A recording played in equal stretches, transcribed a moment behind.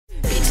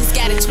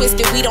got it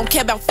twisted. We don't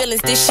care about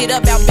feelings. This shit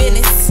about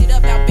business.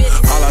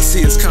 All I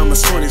see is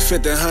commas, 20,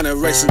 50, 100,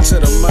 racing to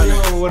the money.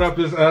 Yo, what up?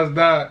 It's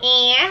Sdot.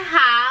 And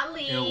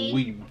Holly. And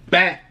we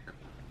back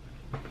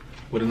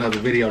with another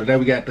video. Today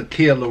we got the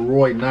Kid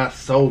LAROI Not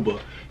Sober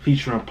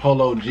featuring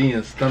Polo G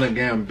and Stunna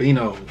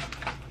Gambino.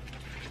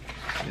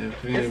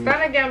 Is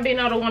Stunna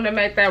Gambino the one that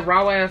made that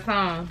raw ass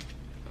song?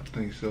 I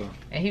think so.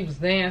 And he was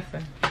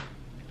dancing?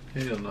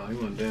 Hell no, he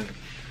wasn't dancing.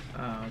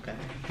 Oh, okay.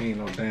 He ain't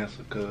no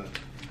dancer, cuz.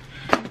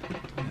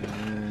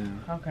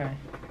 Okay.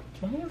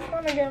 Well, who's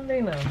Stunna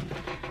Gambino?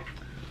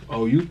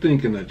 Oh, you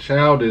thinking of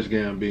Childish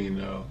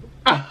Gambino.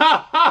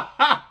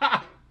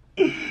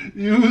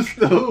 You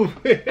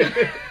stupid.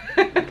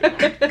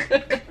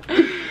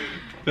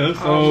 That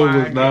song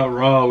was not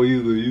raw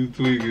either. You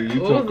tweaking. You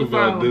talk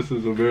about This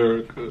Is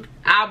America.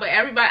 But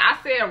everybody, I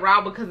said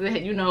raw because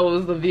it, you know, it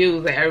was the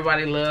views and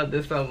everybody loved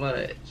it so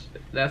much.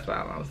 That's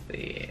all I'm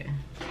saying.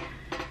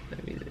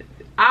 Let me just...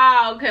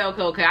 Oh,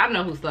 okay. I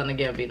know who Stunna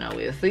Gambino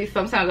is. See,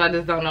 sometimes I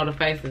just don't know the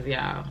faces,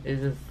 y'all.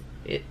 It's just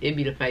it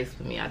be the face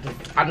for me. I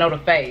know the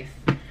face.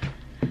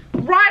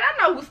 Right, I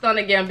know who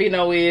Stunna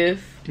Gambino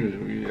is. Yeah,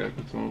 we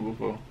acted to him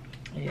before.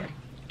 Yeah.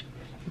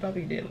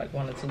 Probably did like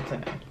 1 or 2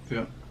 times.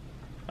 Yeah.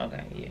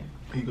 Okay, yeah.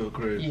 He go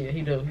crazy. Yeah,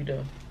 he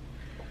do.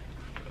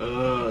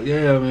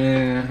 Yeah,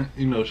 man.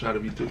 You know, try to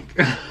be tweaked.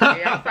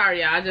 Yeah, I'm sorry,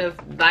 y'all. I just,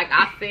 like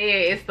I said,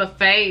 it's the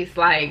face.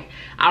 Like,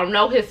 I don't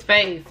know his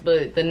face,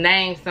 but the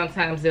name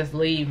sometimes just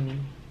leave me.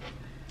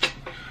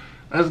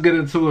 Let's get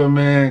into it,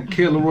 man.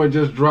 Kid LAROI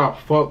just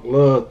dropped Fuck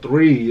Love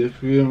 3. You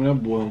feel me? That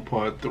boy on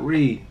part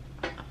 3.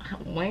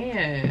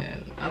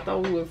 When? I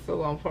thought we were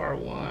still on part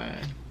 1.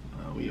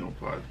 We on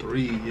part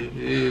 3.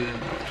 Yeah.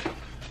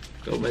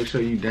 Go make sure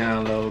you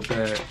download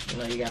that. You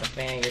know, you gotta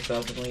fan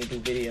yourself because when you do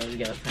videos, you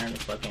gotta turn the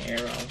fucking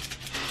arrow.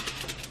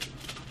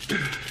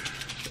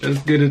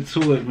 Let's get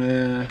into it,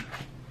 man.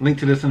 Link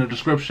to this in the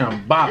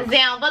description box.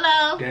 Down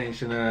below. Gang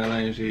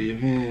shenanigans here, you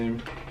hear me?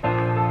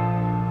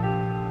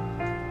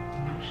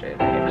 Shit,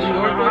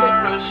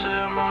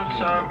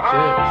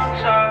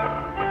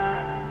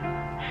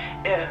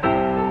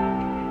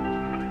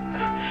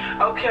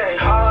 Okay,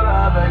 hold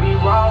up, baby,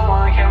 roll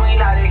one. Can we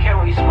light it?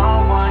 Can we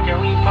smoke one? Can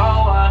we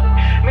pull up?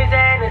 Miss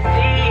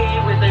Hennessy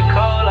with the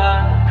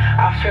cola.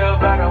 I feel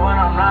better when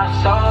I'm not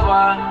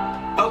sober.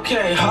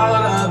 Okay, hold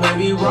up,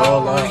 baby,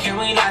 roll one. Can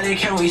we light it?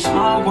 Can we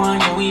smoke one?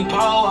 Can we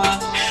pull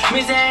up?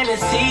 Miss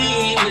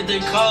Hennessy with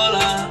the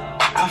cola.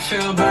 I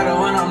feel better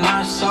when I'm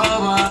not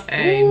sober.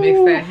 Hey, mix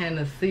that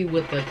Hennessy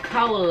with the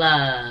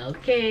cola,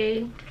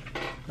 okay?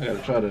 I gotta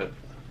try that.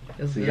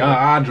 It's See, good.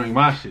 I drink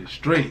my shit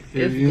straight.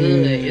 It's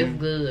good. It's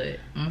good.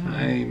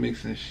 I ain't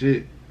mixing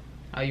shit.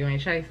 Oh, you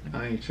ain't chasing?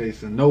 I ain't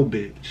chasing no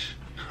bitch.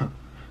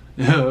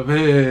 Yeah,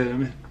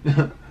 man.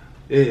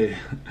 Yeah.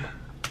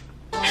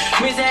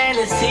 Miss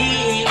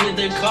Hennessy with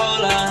the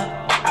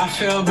cola. I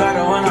feel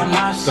better when I'm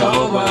not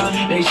sober.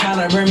 They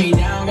tryna bring me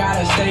down,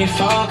 gotta stay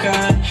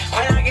focused.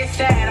 When I get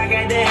sad, I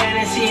get the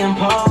Hennessy and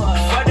Polo.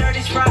 For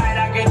dirty Sprite,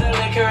 I get the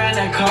liquor and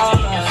the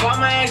cola. And for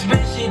my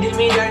ex-bitch, she did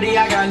me dirty,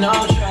 I got no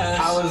trust.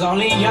 I was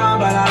only young,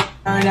 but I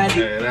learned that.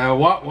 Yeah, that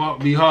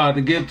walk be hard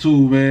to get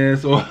to, man.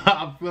 So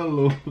I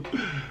feel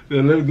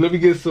let me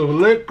get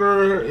some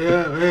liquor.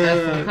 Yeah.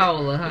 That's some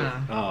cola, huh?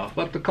 Oh,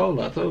 fuck the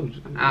cola, I told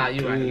you. Ah,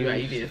 you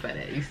right. You did say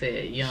that. You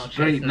said you don't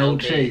straight chase no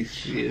bitch.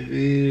 chase.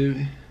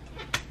 Yeah.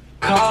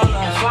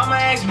 And for my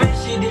ex-bitch,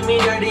 she did me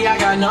dirty, I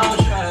got no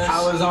trust.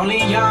 I was only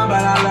young,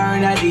 but I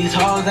learned that these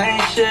hoes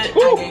ain't shit.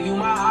 I gave you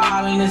my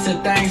all, and it's the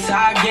thanks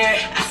I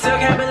get. I still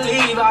can't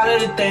believe all of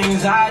the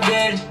things I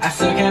did. I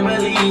still can't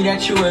believe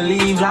that you would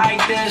leave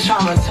like this.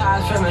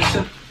 Traumatized from the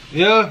shit.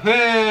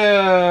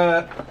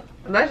 Yeah.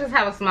 Let's just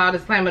have a small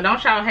disclaimer.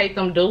 Don't y'all hate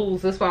them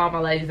dudes. This for all my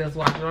ladies that's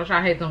watching. Don't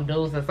y'all hate them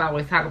dudes that's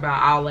always talk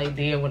about all they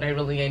did when they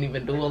really ain't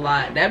even do a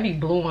lot. That be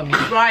blowing me.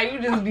 Right? You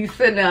just be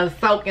sitting there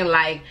soaking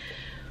like,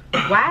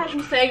 why did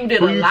you say you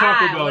did a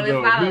lie when it's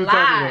not a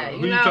lie?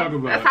 Who you talking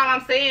about? That's all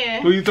I'm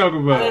saying. Who you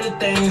talking about? All of the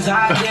things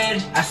I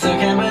did, I still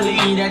can't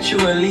believe that you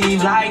would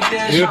leave like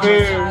this.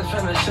 Traumatized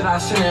from the shit I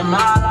seen in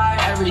my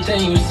life.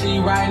 Everything you see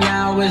right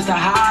now is the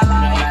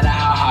highlight. No matter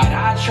how hard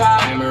I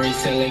try, memories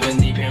still living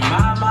deep in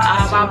my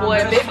mind. My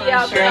boy Bibby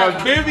out there.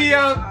 Got Bibby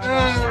out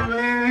there,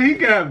 man. He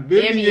got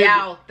Bibby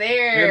out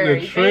there.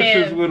 In the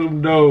trenches with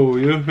him, though.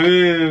 You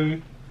feel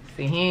me?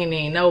 See, he ain't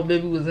even know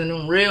Bibby was in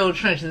them real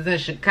trenches in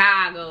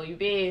Chicago. You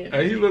feel me?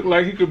 Hey, he looked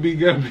like he could be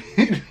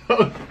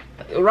Gambino.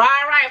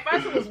 Right.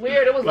 First it was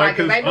weird. It was like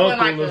his they doing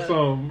like or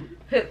something.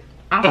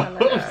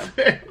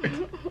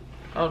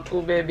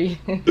 Uncle Bibby.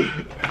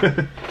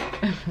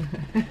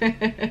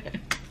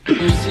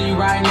 You see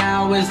right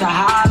now is the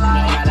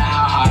highlight. No matter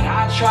how hard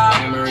I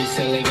try, memories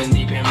still living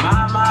deep in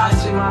my mind. I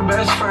see my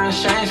best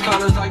friends change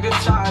colors like the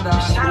tie dye.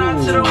 Shout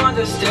out to the ones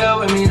that still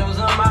with me, those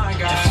are my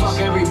guys.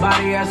 Fuck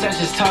everybody else that's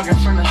just talking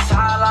from the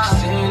sideline.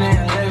 Seeing it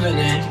and living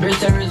it, bitch,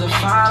 there is a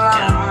fine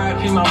line.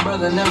 RIP, my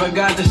brother never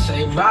got to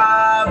say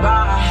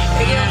bye-bye.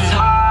 It gets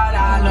hard,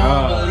 I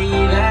know,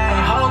 believe it.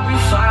 Hope you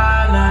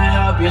find the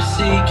help you're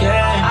seeking.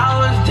 I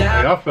was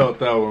down. I felt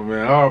that one,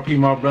 man. RP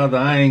my brother,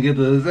 I ain't get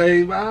to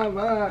say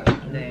bye-bye.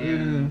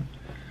 Damn.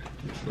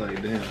 Yeah. It's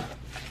like, damn.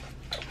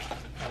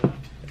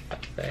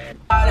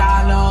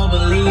 I don't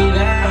believe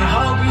it. I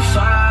hope you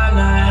find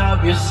the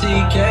help you're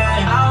seeking.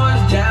 I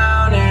was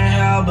down and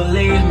hell,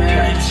 believe me.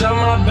 Took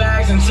my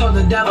bags and told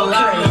the devil, okay,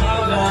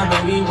 hold on,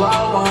 baby,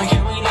 roll one.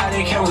 Can we light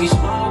it? Can we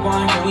smoke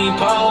one? Can we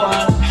pull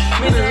one?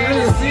 Mr.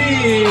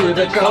 Hennessy with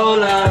the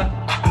cola.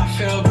 I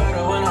feel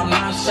better when I'm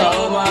not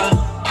sober.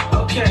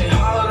 Okay,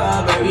 hold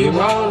up, baby,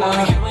 roll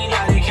one. Can we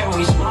light it? Can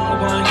we smoke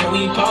one? Can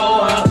we pull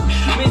one?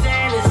 Mr.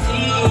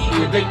 Hennessy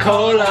with the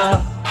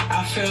cola.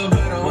 I feel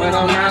better when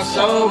I'm not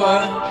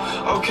sober.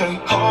 Okay,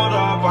 hold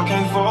up, I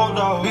can't fold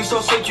up. Be so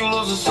sick you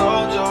lose a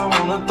soldier,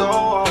 wanna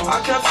throw up. I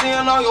kept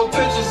seeing all your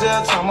pictures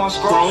every time I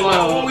scroll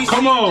up.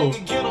 Come on.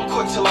 Get them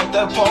quick to like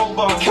that pole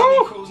bar.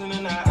 Cruising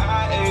in that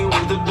IA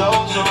with the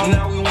doors on.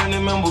 Now we win,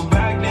 remember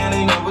back then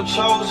they never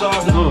chose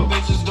us. Now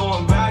bitches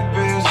doing back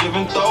bends,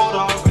 giving throat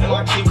off. And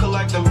I keep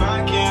collecting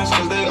back ends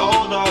cause they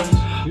old us.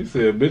 He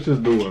said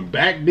bitches doing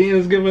back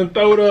bends, giving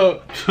throat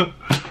up.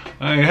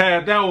 I ain't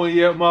had that one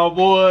yet, my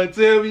boy.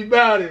 Tell me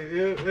about it.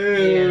 Yeah,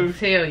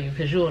 tell you,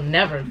 because you'll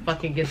never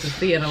fucking get to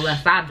see it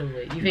unless I do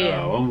it. You feel me?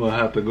 I'm going to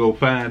have to go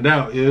find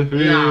out.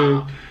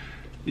 No.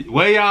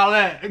 Where y'all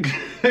at?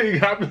 You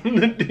got me in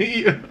the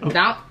DM.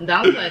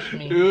 Don't touch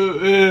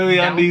me.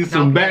 I need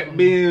some back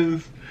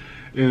bends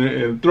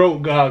and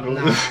throat goggles.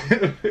 Nah.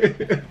 I'm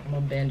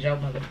gonna bend your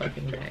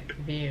motherfucking back.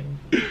 You feel me?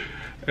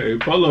 Hey,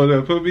 Polo,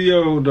 that put me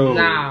on though.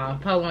 Nah,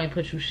 Polo ain't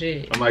put you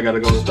shit. I might gotta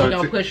go to 13. He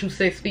don't push you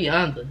 6 feet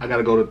under. I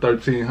gotta go to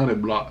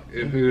 1300 block.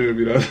 If you hear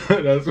me, that's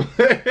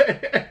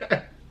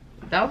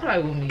Don't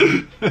play with me.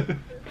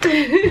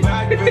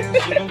 Back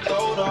bends, giving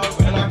throat off.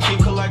 And I keep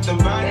collecting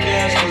back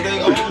ends cause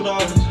they old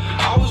us.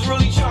 I was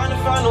really trying to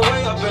find a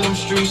way up in them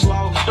streets,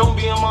 low. Don't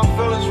be in my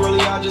feelings, really,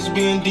 I just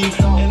be in deep.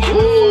 And even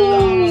for the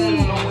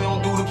opposites, no, we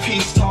don't do the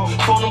peace talk.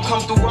 Phone them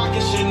come through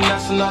rockin' shit and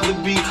that's another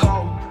beat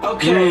call.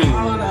 Okay,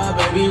 hold up,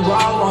 baby,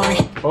 roll one.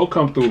 Oh,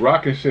 come through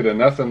rockin' shit and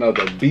that's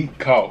another beat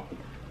call.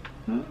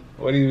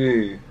 What do you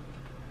mean?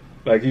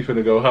 Like he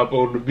finna go hop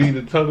on the beat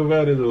and talk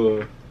about it,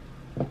 or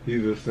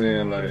he's just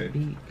saying like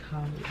Beat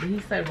call. Did he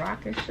say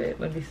rockin' shit?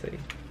 Let me see.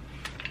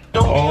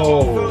 Don't be in my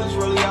feelings,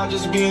 really, I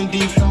just be in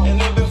deep. And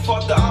they've been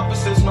fuck the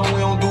opposites, no, we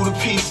don't do the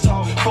peace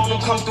talk. Phone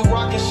them come through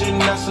rockin' shit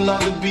and that's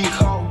another beat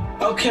call.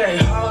 Okay,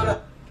 hold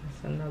up.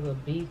 That's another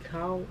beat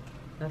call.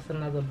 That's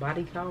another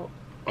body call.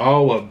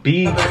 oh, a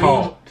beat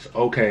call.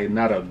 Okay,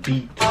 not a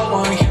beat.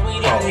 Can we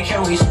light it?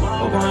 Can we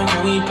smoke one?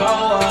 Can we pull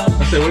up?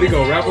 I said, what he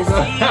go rap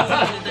about? I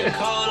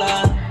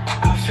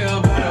feel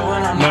better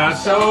when I'm Not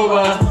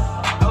sober.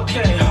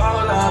 Okay,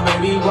 hold up,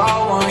 baby,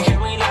 roll one. Can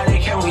we light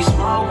it? Can we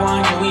smoke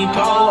one? Can we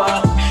pull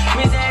up?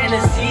 Miss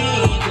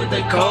Hennessy with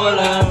the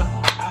cola.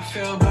 I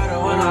feel better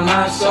when I'm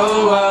not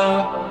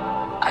sober.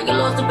 I get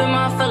lost up in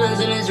my feelings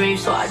in this reef,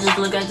 so I just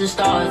look at the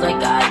stars like,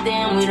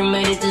 goddamn, we done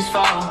made it this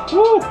far.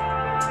 Woo.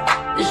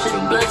 This shit a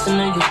blessing,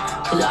 nigga.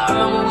 Cause I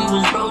remember we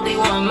was broke, they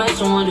wasn't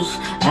messing with us.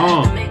 I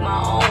had to make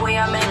my own way,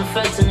 I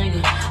manifest a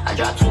nigga. I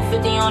dropped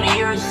 250 on the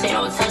year, this ain't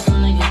no Tesla,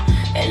 nigga.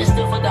 And it's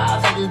still for the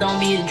ops, I just don't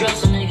be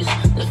addressing niggas.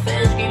 The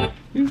feds screaming.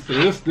 He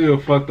said, it's still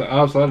fuck the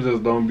ops, I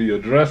just don't be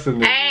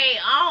addressing it. Hey,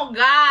 oh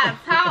God,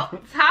 talk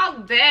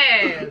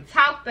that.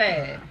 Talk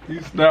that.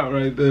 He stopped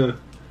right there.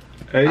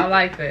 Hey, I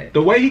like that.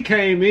 the way he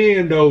came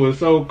in though was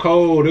so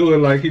cold. It was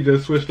like he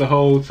just switched the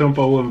whole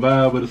tempo and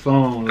vibe of the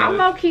song. I Like,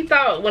 low-key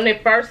thought when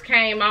it first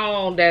came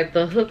on that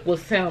the hook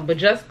was him, but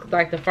just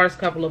like the first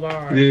couple of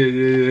bars.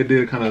 yeah, it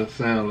did kind of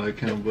sound like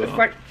him, but It's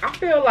like, I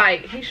feel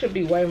like he should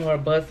be way more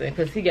buzzing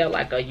because he got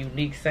like a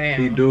unique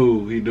sound. he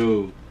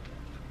do.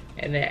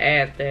 And then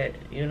add that,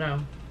 you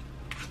know.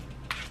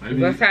 Maybe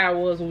That's how it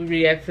was when we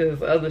react to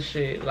his other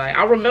shit. Like,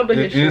 I remember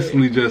his it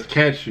instantly shit. just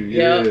catch you.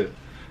 Yep. Yeah.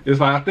 It's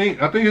like I think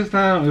his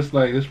time. It's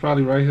like it's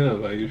probably right here.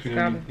 Like you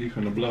feel me? He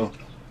finna blow.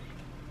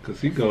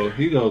 Cause he go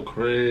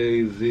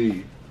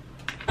crazy.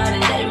 And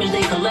damage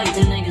they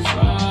collecting niggas.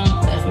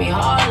 Left me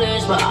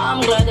heartless, but I'm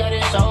glad that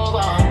it's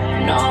over.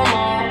 No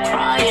more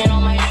crying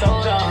on my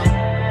shoulder.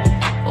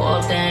 Go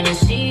up there and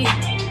see.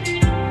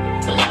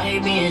 Cause I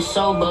hate being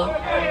sober.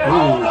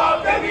 Roll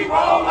up, baby,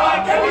 roll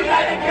up. Can we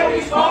light it? Can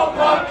we smoke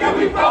up? Can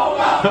we roll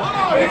up?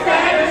 It's the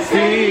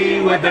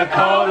Hennessy with the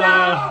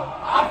cola.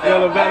 I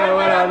Feel better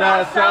when I'm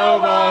not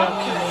sober.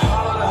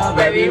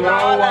 Baby,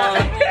 roll up.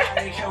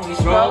 Can we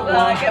Smoke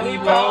one, can we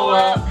roll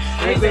up?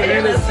 It's the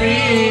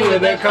Hennessy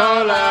with the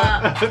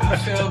cola. I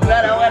feel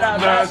Better when I'm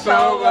not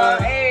sober.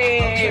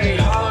 Okay, Hey.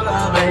 hold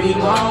up, baby,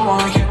 roll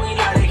one. Can we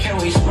light it? Can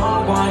we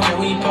smoke one? Can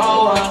we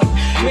pull up?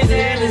 Miss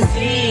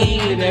Hennessy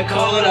with the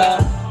cola.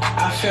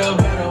 I feel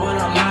better when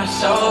I'm not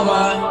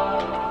sober.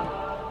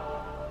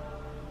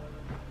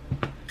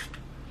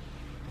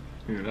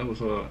 Yeah, that was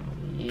hard.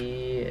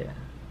 Yeah.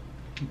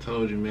 I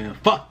told you, man.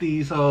 Fuck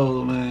these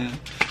hoes, man.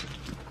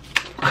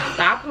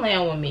 Stop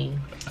playing with me.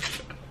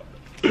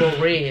 For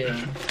real.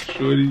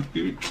 Shorty,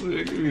 give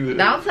me that.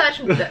 Don't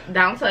touch me.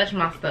 Don't touch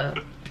my stuff.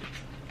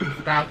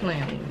 Stop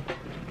playing with me.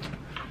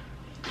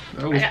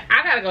 That was,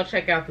 I gotta go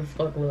check out this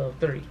Fuck Love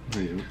 3.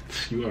 Yeah,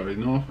 you already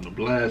know I'm finna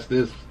blast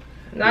this.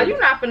 Nah, you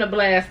not finna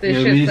blast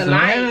this shit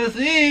tonight.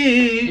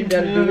 You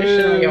better do this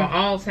shit on your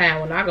own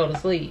time when I go to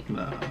sleep.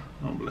 Nah,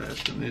 I'm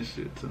blasting this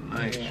shit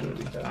tonight,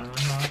 shorty.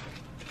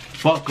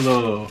 Fuck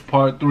Love,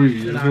 part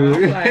 3. Nah,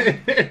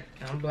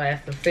 I'm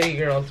blasting City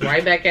Girls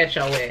right back at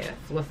your ass.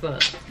 What's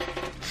up?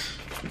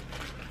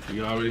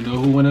 You already know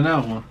who winning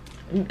that one.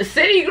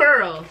 City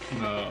Girls.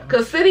 No.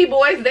 Cause City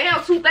Boys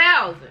down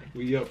 2,000.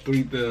 We up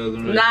 3,000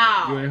 right No.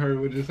 now. You ain't heard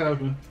what just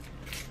happened?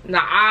 Nah,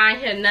 I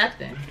ain't hear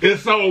nothing.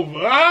 It's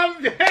over.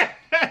 I'm dead.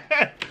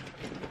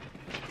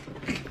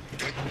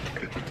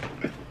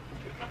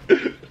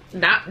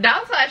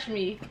 Don't touch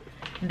me.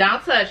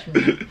 Don't touch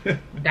me.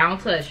 Don't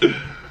touch me.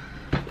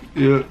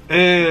 Yeah,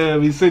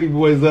 and we City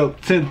Boys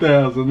up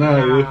 10,000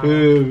 now. You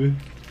feel me?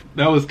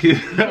 That was kid.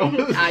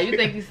 You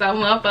think he's so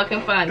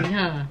motherfucking funny,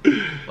 huh?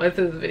 What's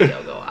his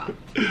video go out?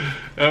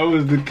 That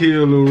was the Kid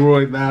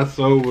LAROI Not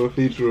Sober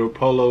featuring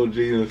Polo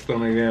G and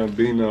Stunna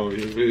Gambino.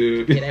 You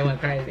feel me? Yeah, they went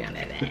crazy on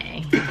that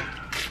thing.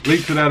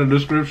 Link to that in the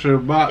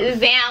description box.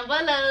 It's down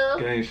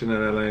below. Ain't shit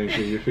that lame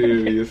shit. You feel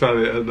me? It's all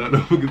that.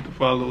 Don't forget to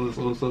follow us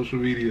on social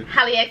media.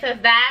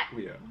 HollyXS Dot.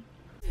 Yeah.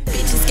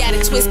 Bitches got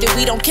it twisted,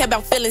 we don't care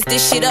about feelings.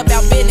 This shit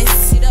about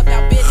business.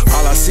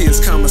 All I see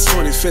is commas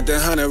 20, 50,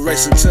 100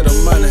 racing to the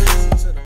money.